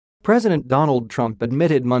President Donald Trump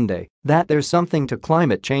admitted Monday that there's something to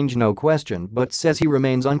climate change, no question, but says he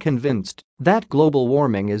remains unconvinced that global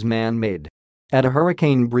warming is man-made. At a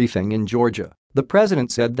hurricane briefing in Georgia, the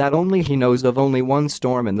president said that he knows of only one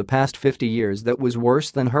storm in the past 50 years that was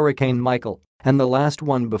worse than Hurricane Michael, and the last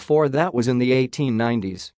one before that was in the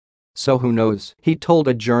 1890s. So who knows, he told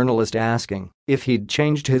a journalist asking if he'd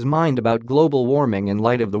changed his mind about global warming in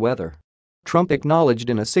light of the weather. Trump acknowledged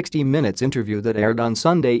in a 60 Minutes interview that aired on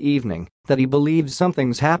Sunday evening that he believes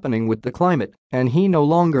something's happening with the climate and he no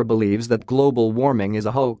longer believes that global warming is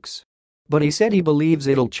a hoax. But he said he believes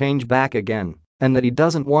it'll change back again and that he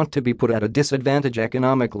doesn't want to be put at a disadvantage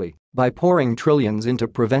economically by pouring trillions into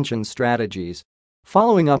prevention strategies.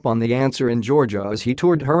 Following up on the answer in Georgia as he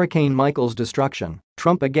toured Hurricane Michael's destruction,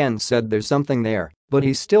 Trump again said there's something there, but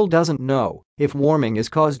he still doesn't know if warming is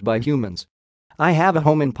caused by humans. "I have a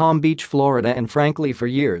home in Palm Beach, Florida, and frankly for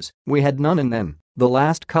years, we had none, and then, the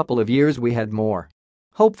last couple of years we had more.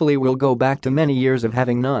 Hopefully we'll go back to many years of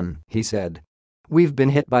having none," he said. "We've been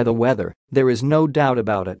hit by the weather, there is no doubt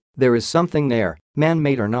about it, there is something there,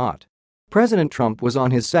 man-made or not." President Trump was on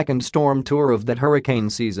his second storm tour of that hurricane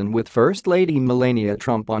season with First Lady Melania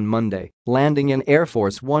Trump on Monday, landing in Air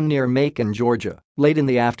Force One near Macon, Georgia, late in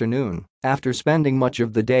the afternoon, after spending much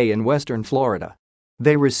of the day in western Florida.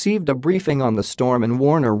 They received a briefing on the storm in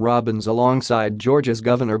Warner Robins alongside Georgia's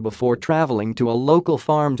governor before traveling to a local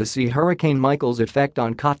farm to see Hurricane Michael's effect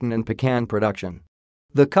on cotton and pecan production.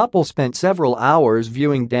 The couple spent several hours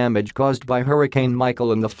viewing damage caused by Hurricane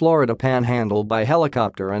Michael in the Florida Panhandle by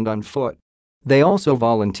helicopter and on foot. They also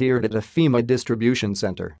volunteered at a FEMA distribution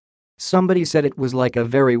center. "Somebody said it was like a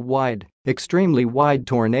very wide, extremely wide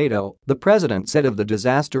tornado," the president said of the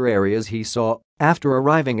disaster areas he saw after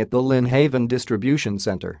arriving at the Lynn Haven distribution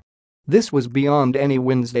center. "This was beyond any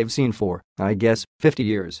winds they've seen for, I guess, 50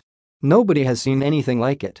 years. Nobody has seen anything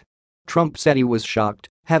like it." Trump said he was shocked,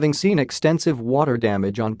 having seen extensive water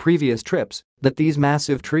damage on previous trips, that these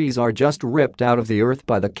massive trees are just ripped out of the earth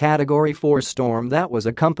by the Category 4 storm that was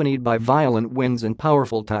accompanied by violent winds and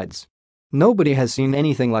powerful tides. "Nobody has seen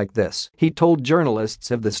anything like this," he told journalists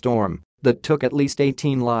of the storm that took at least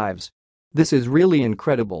 18 lives. "This is really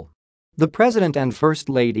incredible." The president and first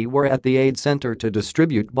lady were at the aid center to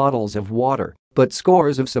distribute bottles of water, but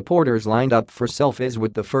scores of supporters lined up for selfies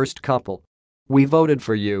with the first couple. "We voted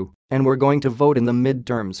for you, and we're going to vote in the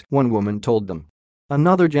midterms," one woman told them.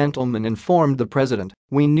 Another gentleman informed the president,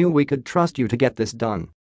 "We knew we could trust you to get this done."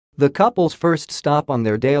 The couple's first stop on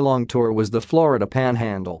their day-long tour was the Florida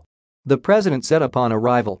Panhandle. The president said upon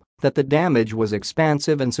arrival that the damage was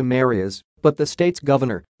expansive in some areas, but the state's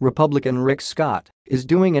governor, Republican Rick Scott, is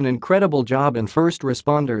doing an incredible job and first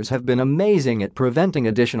responders have been amazing at preventing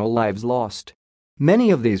additional lives lost. "Many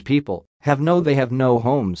of these people have no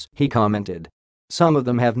homes," he commented. "Some of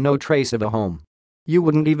them have no trace of a home. You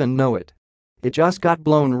wouldn't even know it. It just got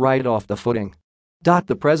blown right off the footing."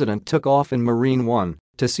 The president took off in Marine One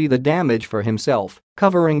to see the damage for himself,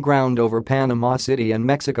 covering ground over Panama City and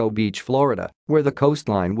Mexico Beach, Florida, where the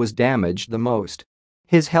coastline was damaged the most.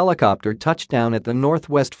 His helicopter touched down at the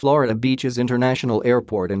Northwest Florida Beaches International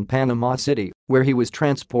Airport in Panama City, where he was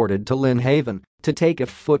transported to Lynn Haven to take a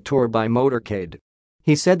foot tour by motorcade.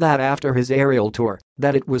 He said that after his aerial tour,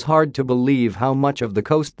 that it was hard to believe how much of the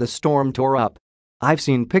coast the storm tore up. "I've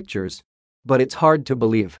seen pictures. But it's hard to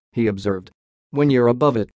believe," he observed. "When you're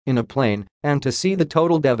above it, in a plane, and to see the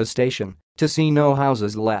total devastation, to see no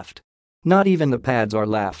houses left. Not even the pads are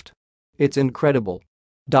left. It's incredible."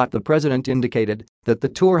 The president indicated that the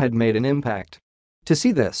tour had made an impact. "To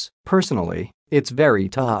see this, personally, it's very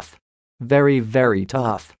tough. Very, very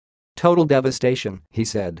tough. Total devastation," he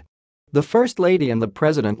said. The First Lady and the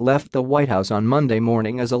president left the White House on Monday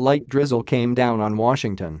morning as a light drizzle came down on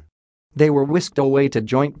Washington. They were whisked away to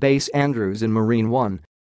Joint Base Andrews in Marine One.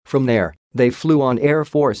 From there, they flew on Air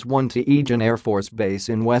Force One to Eglin Air Force Base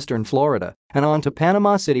in western Florida and on to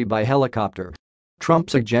Panama City by helicopter.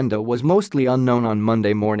 Trump's agenda was mostly unknown on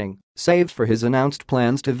Monday morning, save for his announced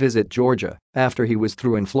plans to visit Georgia after he was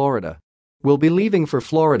through in Florida. "We'll be leaving for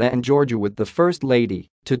Florida and Georgia with the First Lady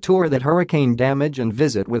to tour that hurricane damage and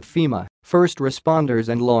visit with FEMA, first responders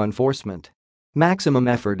and law enforcement. Maximum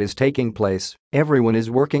effort is taking place, everyone is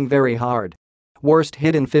working very hard. Worst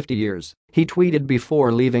hit in 50 years," he tweeted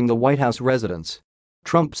before leaving the White House residence.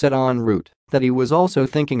 Trump said en route that he was also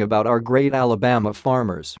thinking about our great Alabama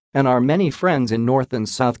farmers and our many friends in North and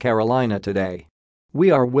South Carolina today. "We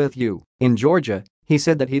are with you." In Georgia, he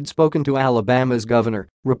said that he'd spoken to Alabama's governor,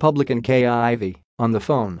 Republican Kay Ivey, on the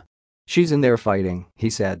phone. "She's in there fighting," he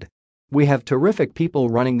said. "We have terrific people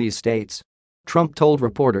running these states. Trump told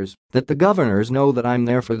reporters that the governors know that I'm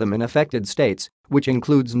there for them in affected states, which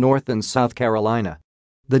includes North and South Carolina.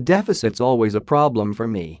 "The deficit's always a problem for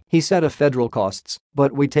me," he said of federal costs,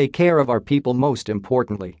 "but we take care of our people most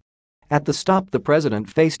importantly." At the stop, the president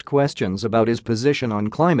faced questions about his position on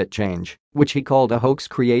climate change, which he called a hoax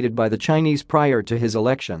created by the Chinese prior to his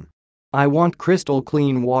election. "I want crystal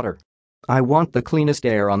clean water. I want the cleanest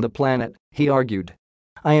air on the planet," he argued.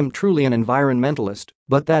 "I am truly an environmentalist,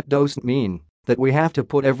 but that doesn't mean that we have to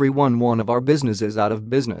put every one of our businesses out of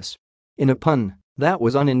business." In a pun that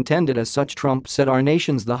was unintended as such, Trump said our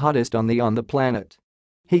nation's the hottest on the planet.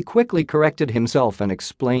 He quickly corrected himself and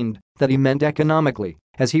explained that he meant economically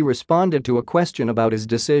as he responded to a question about his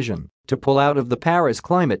decision to pull out of the Paris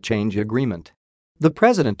climate change agreement. The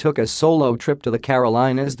president took a solo trip to the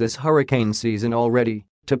Carolinas this hurricane season already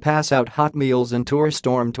to pass out hot meals and tour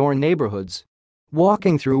storm-torn neighborhoods.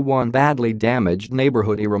 Walking through one badly damaged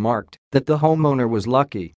neighborhood, he remarked that the homeowner was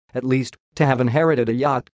lucky, at least, to have inherited a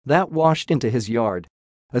yacht that washed into his yard.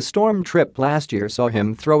 A storm trip last year saw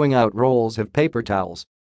him throwing out rolls of paper towels.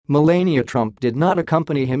 Melania Trump did not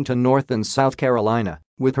accompany him to North and South Carolina,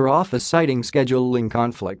 with her office citing scheduling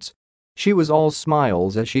conflicts. She was all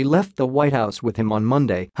smiles as she left the White House with him on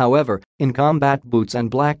Monday. However, in combat boots and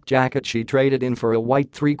black jacket she traded in for a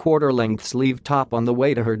white three-quarter-length sleeve top on the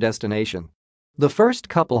way to her destination. The first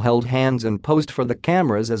couple held hands and posed for the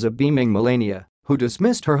cameras as a beaming Melania, who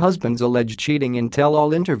dismissed her husband's alleged cheating in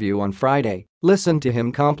tell-all interview on Friday, listened to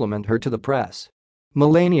him compliment her to the press.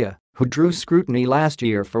 Melania, who drew scrutiny last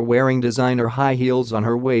year for wearing designer high heels on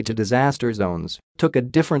her way to disaster zones, took a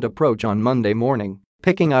different approach on Monday morning,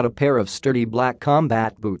 picking out a pair of sturdy black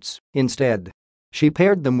combat boots instead. She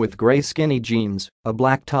paired them with gray skinny jeans, a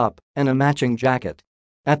black top, and a matching jacket.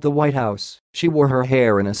 At the White House, she wore her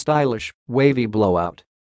hair in a stylish, wavy blowout.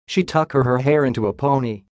 She tucked her hair into a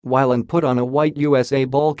pony, and put on a white USA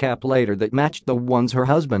ball cap later that matched the ones her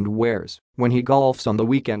husband wears when he golfs on the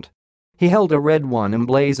weekend. He held a red one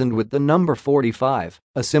emblazoned with the number 45,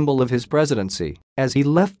 a symbol of his presidency, as he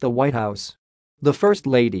left the White House. The First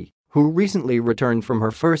Lady, who recently returned from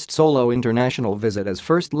her first solo international visit as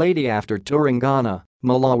First Lady after touring Ghana,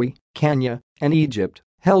 Malawi, Kenya, and Egypt,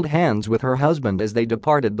 held hands with her husband as they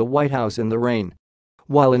departed the White House in the rain.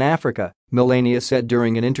 While in Africa, Melania said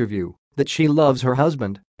during an interview that she loves her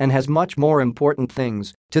husband and has much more important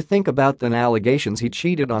things to think about than allegations he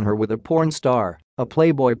cheated on her with a porn star, a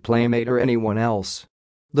Playboy playmate, or anyone else.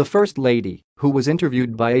 The First Lady, who was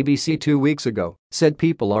interviewed by ABC 2 weeks ago, said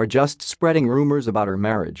people are just spreading rumors about her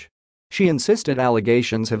marriage. She insisted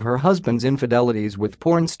allegations of her husband's infidelities with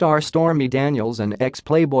porn star Stormy Daniels and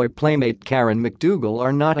ex-Playboy playmate Karen McDougal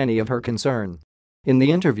are not any of her concern. In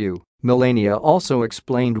the interview, Melania also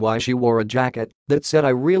explained why she wore a jacket that said "I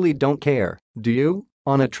really don't care, do you?"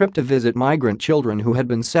 on a trip to visit migrant children who had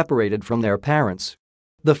been separated from their parents.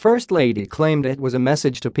 The First Lady claimed it was a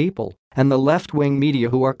message to people and the left-wing media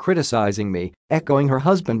who are criticizing me, echoing her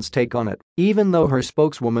husband's take on it, even though her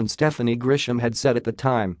spokeswoman Stephanie Grisham had said at the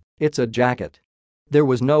time, "It's a jacket." There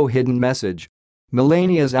was no hidden message.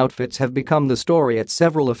 Melania's outfits have become the story at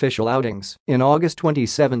several official outings. In August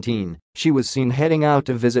 2017, she was seen heading out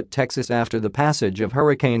to visit Texas after the passage of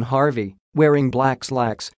Hurricane Harvey, wearing black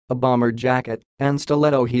slacks, a bomber jacket, and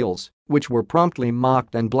stiletto heels, which were promptly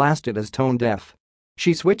mocked and blasted as tone-deaf.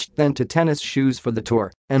 She switched then to tennis shoes for the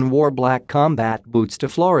tour and wore black combat boots to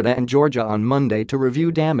Florida and Georgia on Monday to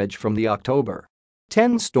review damage from the October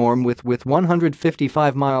 10 storm with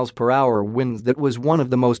 155 mph winds that was one of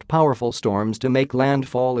the most powerful storms to make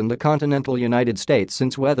landfall in the continental United States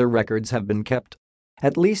since weather records have been kept.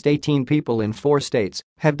 At least 18 people in 4 states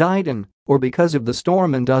have died in or because of the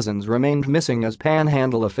storm and dozens remained missing as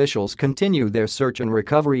Panhandle officials continue their search and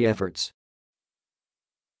recovery efforts.